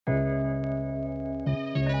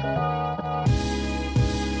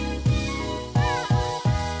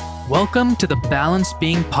Welcome to the Balanced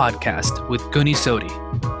Being Podcast with Gunny Sodhi.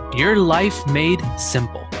 Your life made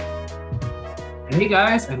simple. Hey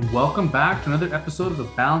guys, and welcome back to another episode of the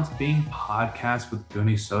Balanced Being Podcast with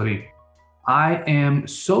Gunny Sodhi. I am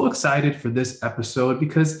so excited for this episode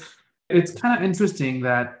because it's kind of interesting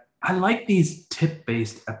that I like these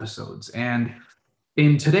tip-based episodes. And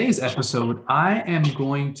in today's episode, I am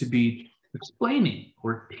going to be explaining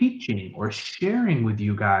or teaching or sharing with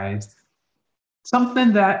you guys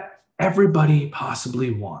something that everybody possibly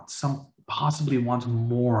wants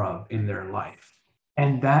more of in their life.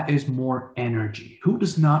 And that is more energy. Who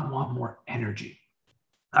does not want more energy?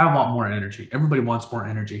 I want more energy. Everybody wants more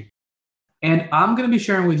energy. And I'm going to be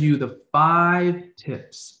sharing with you the 5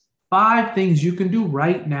 tips, 5 things you can do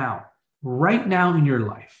right now in your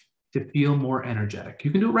life to feel more energetic. You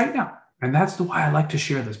can do it right now. And that's why I like to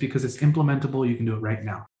share this, because it's implementable. You can do it right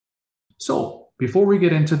now. So before we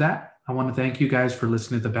get into that, I want to thank you guys for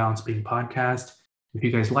listening to the Balanced Being Podcast. If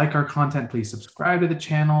you guys like our content, please subscribe to the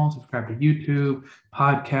channel, subscribe to YouTube,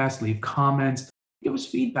 podcast, leave comments, give us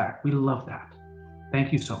feedback. We love that.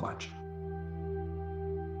 Thank you so much.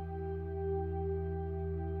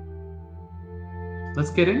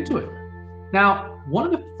 Let's get into it. Now, one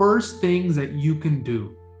of the first things that you can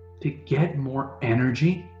do to get more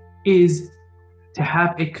energy is to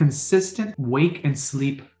have a consistent wake and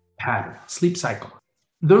sleep pattern, sleep cycle.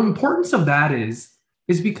 The importance of that is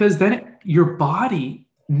because then your body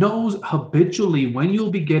knows habitually when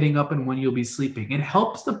you'll be getting up and when you'll be sleeping. It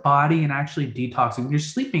helps the body in actually detoxing. When you're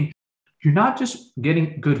sleeping, you're not just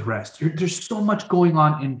getting good rest. There's so much going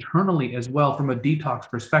on internally as well from a detox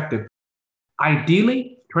perspective.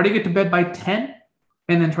 Ideally, try to get to bed by 10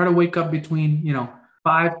 and then try to wake up between,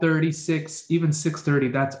 5:30, 6, even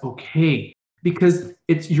 6:30. That's okay. Because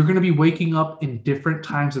you're going to be waking up in different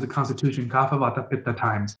times of the constitution, Kapha, Vata, Pitta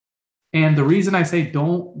times. And the reason I say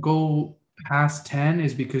don't go past 10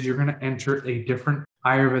 is because you're going to enter a different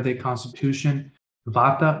Ayurvedic constitution,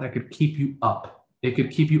 Vata, that could keep you up. It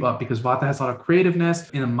could keep you up because Vata has a lot of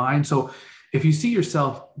creativeness in the mind. So if you see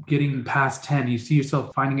yourself getting past 10, you see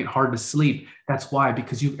yourself finding it hard to sleep, that's why,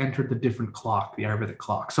 because you've entered the different clock, the Ayurvedic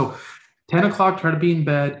clock. So 10 o'clock, try to be in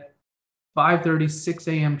bed. 5:30, 6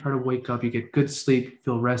 a.m., try to wake up. You get good sleep,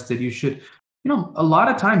 feel rested. You should, a lot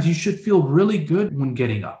of times you should feel really good when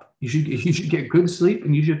getting up. You should get good sleep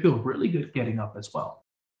and you should feel really good getting up as well.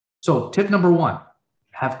 So tip number 1,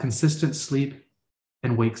 have consistent sleep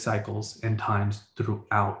and wake cycles and times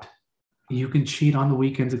throughout. You can cheat on the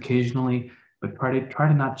weekends occasionally, but try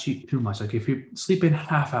to not cheat too much. Like if you sleep in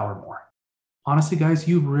half hour more, honestly, guys,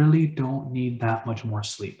 you really don't need that much more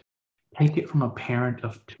sleep. Take it from a parent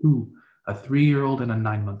of 2, a 3-year-old and a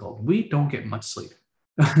 9-month-old. We don't get much sleep.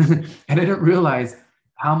 And I didn't realize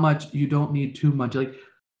how much you don't need too much. Like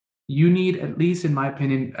you need, at least in my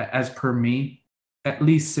opinion, as per me, at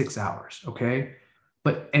least 6 hours. Okay.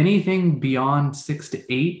 But anything beyond 6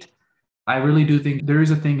 to 8, I really do think there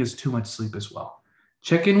is a thing as too much sleep as well.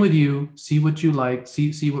 Check in with you, see what you like,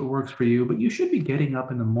 see what works for you, but you should be getting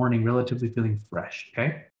up in the morning relatively feeling fresh.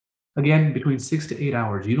 Okay. Again, between 6 to 8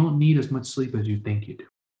 hours. You don't need as much sleep as you think you do.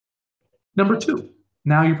 Number 2,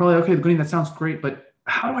 now you're probably, okay, Gunny, that sounds great, but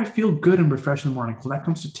how do I feel good and refreshed in the morning? Well, that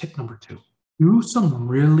comes to tip number 2. Do some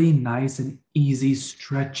really nice and easy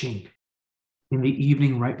stretching in the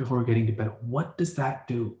evening right before getting to bed. What does that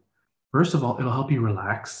do? First of all, it'll help you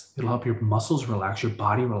relax. It'll help your muscles relax, your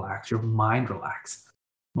body relax, your mind relax.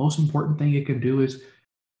 Most important thing it can do is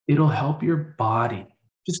it'll help your body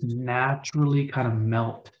just naturally kind of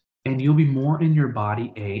melt. And you'll be more in your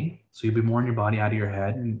body, so you'll be more in your body out of your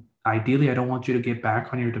head. And ideally, I don't want you to get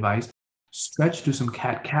back on your device. Stretch, do some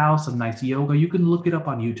cat-cow, some nice yoga. You can look it up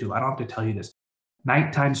on YouTube. I don't have to tell you this.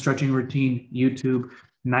 Nighttime stretching routine, YouTube.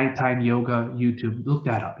 Nighttime yoga, YouTube. Look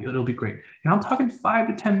that up. It'll be great. And I'm talking 5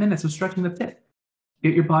 to 10 minutes of stretching the tip.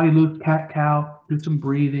 Get your body loose, cat-cow, do some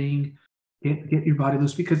breathing. Get your body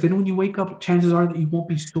loose, because then when you wake up, chances are that you won't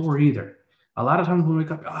be sore either. A lot of times when we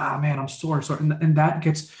wake up, man, I'm sore. And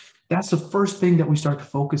that's the first thing that we start to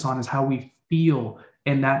focus on, is how we feel.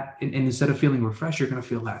 And instead of feeling refreshed, you're going to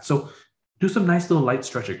feel that. So do some nice little light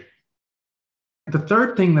stretching. The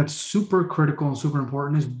third thing that's super critical and super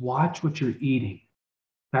important is watch what you're eating.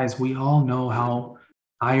 Guys, we all know how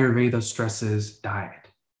Ayurveda stresses diet.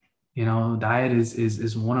 Diet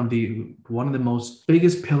is one of the most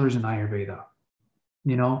biggest pillars in Ayurveda.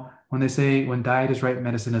 When they say when diet is right,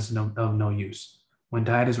 medicine is of no use. When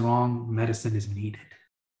diet is wrong, medicine is needed,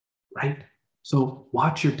 right? So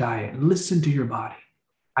watch your diet, listen to your body.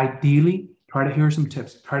 Ideally, try to hear some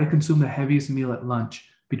tips. Try to consume the heaviest meal at lunch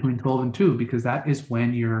between 12 and 2, because that is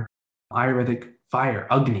when your Ayurvedic fire,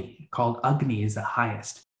 Agni, called Agni, is the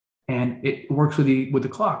highest. And it works with the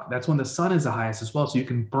clock. That's when the sun is the highest as well. So you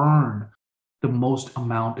can burn the most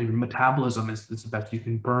amount of your metabolism is the best. You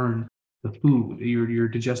can burn the food. Your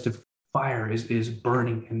digestive fire is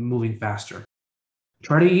burning and moving faster.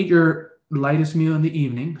 Try to eat your lightest meal in the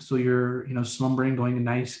evening, so you're slumbering, going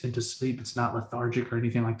nice into sleep. It's not lethargic or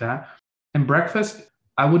anything like that. And breakfast,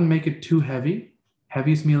 I wouldn't make it too heavy.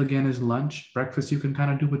 Heaviest meal again is lunch. Breakfast, you can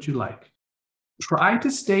kind of do what you like. Try to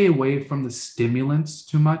stay away from the stimulants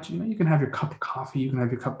too much. You can have your cup of coffee, you can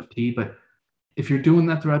have your cup of tea, but if you're doing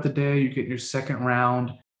that throughout the day, you get your second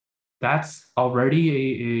round. That's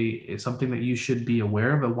already a something that you should be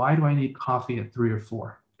aware of. But why do I need coffee at 3 or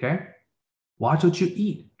 4? Okay. Watch what you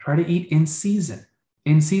eat. Try to eat in season.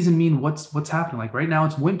 In season mean what's happening. Like right now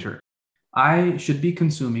it's winter. I should be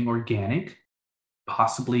consuming organic,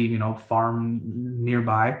 possibly, farm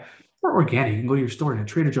nearby, or organic. You can go to your store and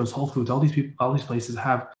Trader Joe's, Whole Foods, all these places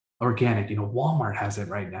have organic. Walmart has it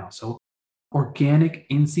right now. So organic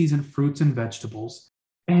in-season fruits and vegetables.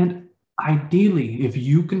 And ideally, if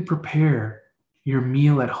you can prepare your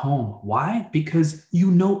meal at home. Why? Because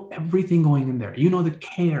you know everything going in there. You know the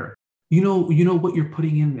care. You know what you're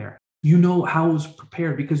putting in there. You know how it's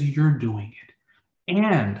prepared because you're doing it.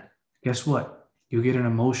 And guess what? You get an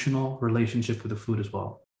emotional relationship with the food as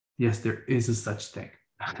well. Yes, there is a such thing.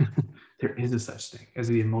 There is a such thing as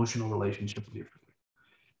the emotional relationship with your food.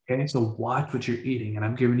 Okay, so watch what you're eating. And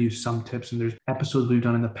I'm giving you some tips, and there's episodes we've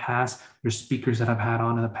done in the past. There's speakers that I've had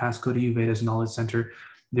on in the past. Go to Ayurvedic Knowledge Center.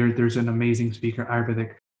 There's an amazing speaker,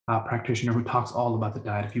 Ayurvedic practitioner, who talks all about the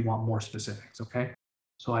diet if you want more specifics, okay?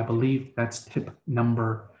 So I believe that's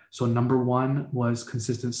number 1 was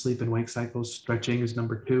consistent sleep and wake cycles. Stretching is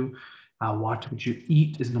number 2. Watch what you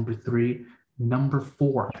eat is number 3. Number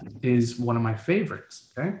 4 is one of my favorites,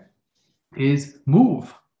 okay? Is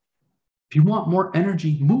move. If you want more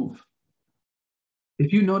energy, move.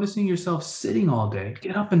 If you're noticing yourself sitting all day,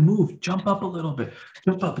 get up and move. Jump up a little bit.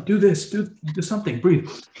 Jump up, do this, do something, breathe.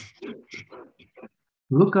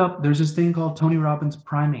 Look up, there's this thing called Tony Robbins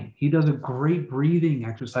priming. He does a great breathing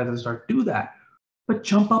exercise at the start. Do that, but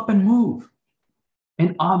jump up and move.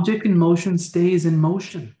 An object in motion stays in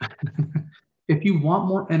motion. If you want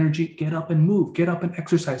more energy, get up and move. Get up and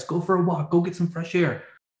exercise. Go for a walk. Go get some fresh air.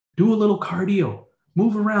 Do a little cardio.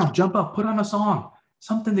 Move around. Jump up. Put on a song.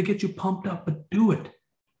 Something to get you pumped up, but do it.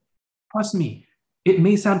 Trust me. It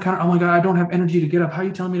may sound kind of, oh my God, I don't have energy to get up. How are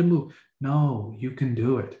you telling me to move? No, you can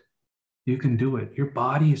do it. You can do it. Your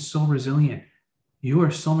body is so resilient. You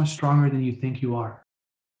are so much stronger than you think you are.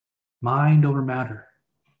 Mind over matter.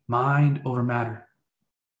 Mind over matter.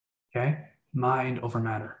 Okay? Mind over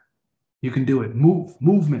matter. You can do it.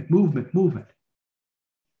 Movement.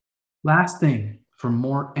 Last thing, for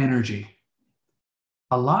more energy.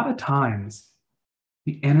 A lot of times,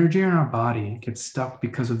 the energy in our body gets stuck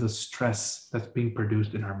because of the stress that's being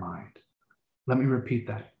produced in our mind. Let me repeat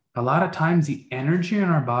that. A lot of times, the energy in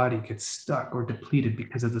our body gets stuck or depleted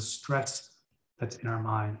because of the stress that's in our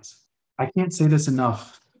minds. I can't say this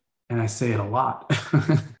enough, and I say it a lot.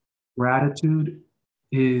 Gratitude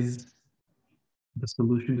is the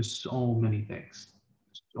solution to so many things.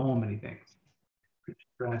 So many things. You're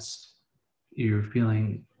stressed, you're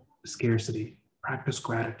feeling scarcity. Practice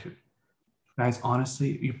gratitude. Guys,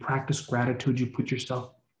 honestly, you practice gratitude, you put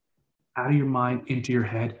yourself out of your mind into your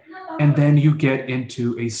head, and then you get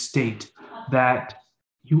into a state that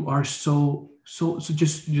you are so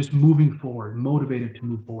just moving forward, motivated to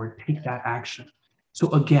move forward. Take that action.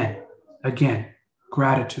 So again,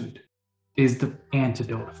 gratitude is the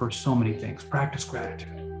antidote for so many things. Practice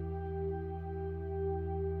gratitude.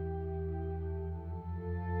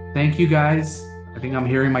 Thank you, guys. I think I'm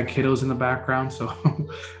hearing my kiddos in the background, so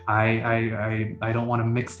I don't want to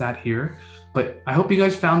mix that here. But I hope you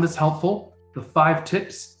guys found this helpful. The 5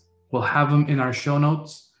 tips, we'll have them in our show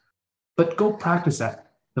notes. But go practice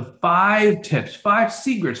that. The 5 tips, 5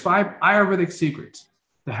 secrets, 5 Ayurvedic secrets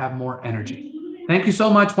to have more energy. Thank you so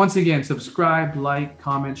much. Once again, subscribe, like,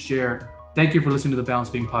 comment, share. Thank you for listening to the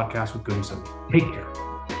Balanced Being Podcast with Gunny Sodhi. Take care.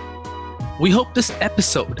 We hope this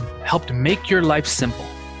episode helped make your life simple.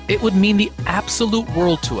 It would mean the absolute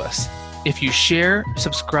world to us if you share,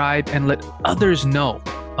 subscribe, and let others know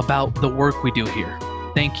about the work we do here.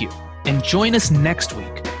 Thank you. And join us next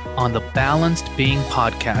week on the Balanced Being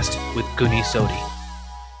Podcast with Gunny Sodhi.